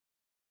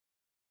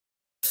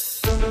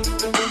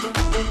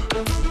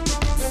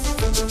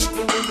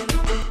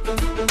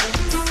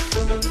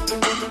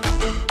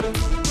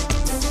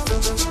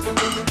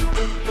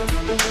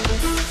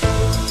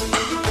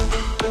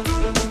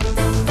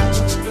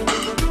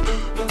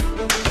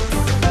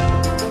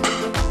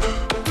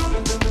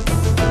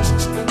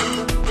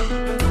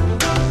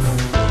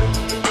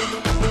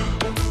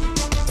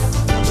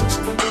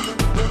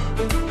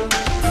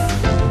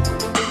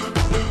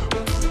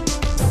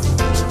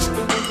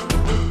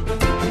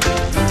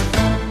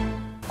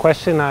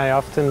Question I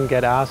often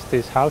get asked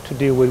is how to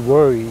deal with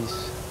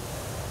worries.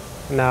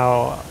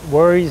 Now,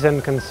 worries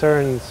and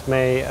concerns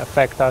may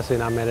affect us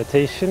in our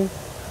meditation,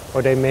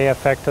 or they may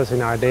affect us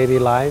in our daily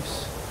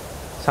lives.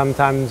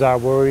 Sometimes our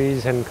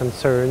worries and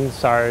concerns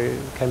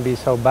can be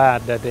so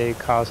bad that they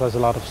cause us a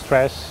lot of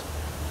stress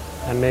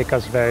and make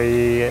us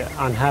very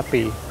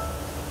unhappy.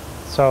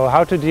 So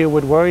how to deal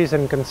with worries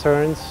and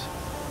concerns?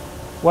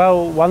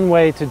 Well, one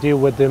way to deal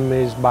with them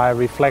is by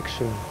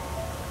reflection.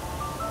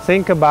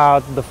 Think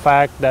about the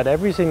fact that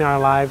everything in our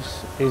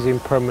lives is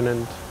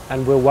impermanent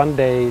and will one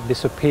day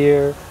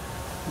disappear,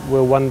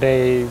 will one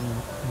day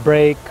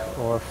break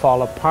or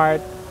fall apart,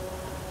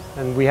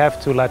 and we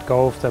have to let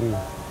go of them.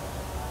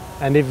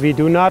 And if we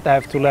do not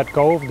have to let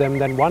go of them,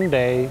 then one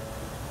day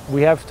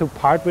we have to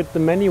part with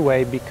them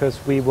anyway,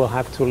 because we will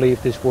have to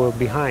leave this world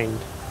behind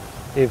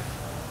if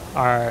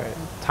our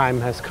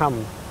time has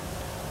come.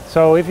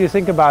 So if you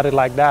think about it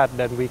like that,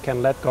 then we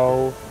can let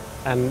go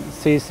and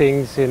see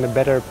things in a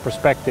better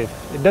perspective.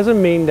 It doesn't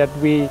mean that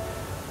we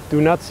do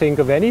not think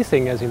of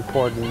anything as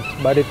important,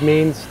 but it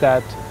means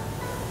that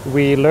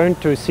we learn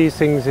to see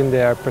things in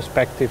their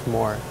perspective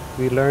more.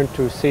 We learn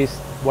to see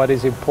what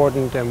is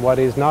important and what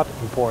is not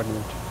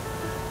important.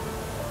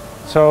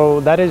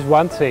 So that is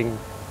one thing.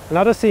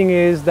 Another thing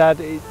is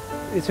that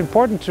it's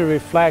important to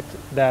reflect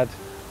that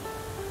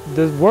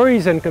the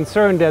worries and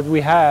concerns that we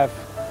have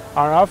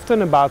are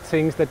often about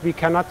things that we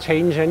cannot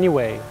change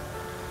anyway.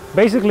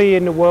 Basically,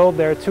 in the world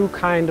there are two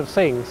kinds of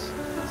things.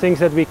 Things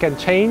that we can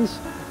change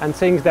and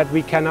things that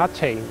we cannot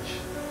change.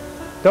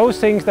 Those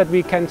things that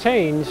we can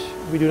change,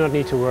 we do not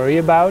need to worry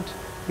about,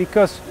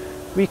 because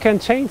we can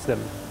change them.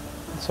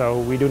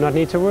 So we do not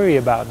need to worry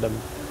about them.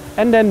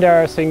 And then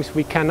there are things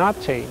we cannot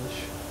change.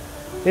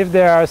 If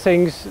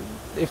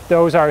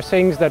those are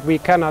things that we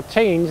cannot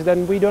change,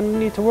 then we don't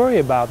need to worry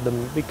about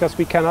them, because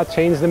we cannot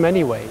change them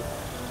anyway.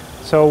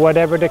 So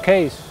whatever the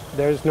case,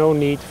 there's no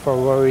need for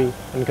worry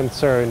and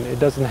concern. It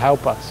doesn't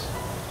help us.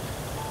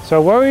 So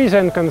worries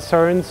and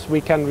concerns, we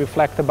can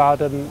reflect about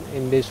them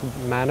in this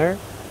manner,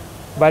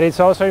 but it's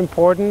also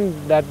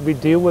important that we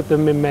deal with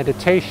them in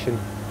meditation.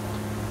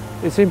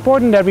 It's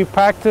important that we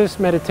practice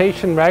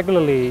meditation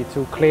regularly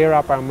to clear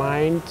up our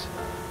mind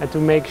and to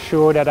make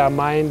sure that our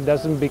mind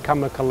doesn't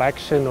become a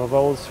collection of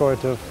all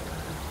sorts of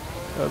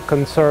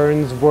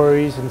concerns,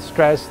 worries and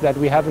stress that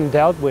we haven't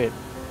dealt with.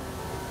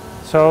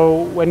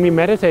 So when we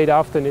meditate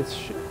often,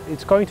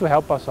 it's going to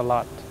help us a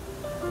lot.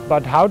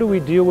 But how do we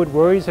deal with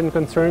worries and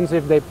concerns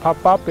if they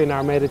pop up in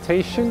our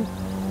meditation?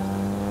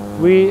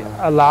 We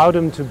allow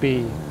them to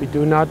be. We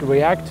do not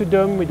react to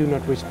them, we do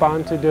not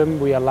respond to them,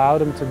 we allow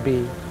them to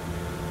be.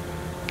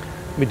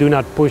 We do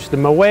not push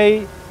them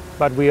away,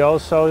 but we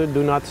also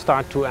do not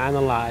start to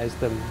analyze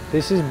them.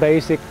 This is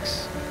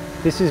basics,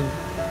 this is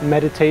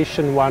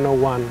meditation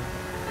 101.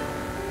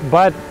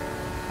 But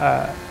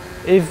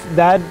if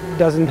that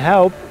doesn't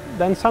help,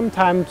 then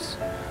sometimes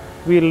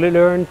we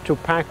learn to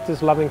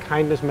practice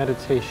loving-kindness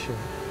meditation.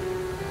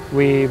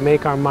 We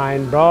make our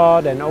mind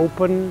broad and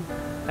open,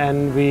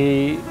 and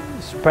we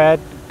spread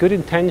good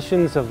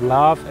intentions of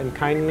love and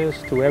kindness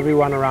to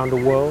everyone around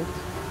the world,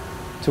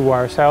 to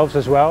ourselves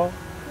as well.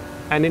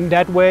 And in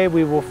that way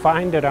we will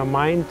find that our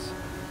mind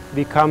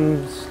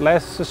becomes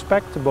less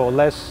susceptible,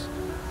 less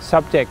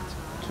subject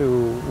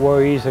to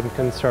worries and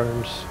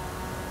concerns.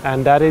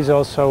 And that is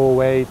also a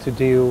way to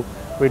deal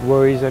with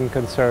worries and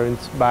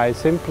concerns, by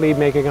simply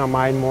making our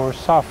mind more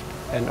soft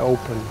and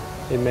open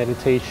in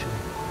meditation.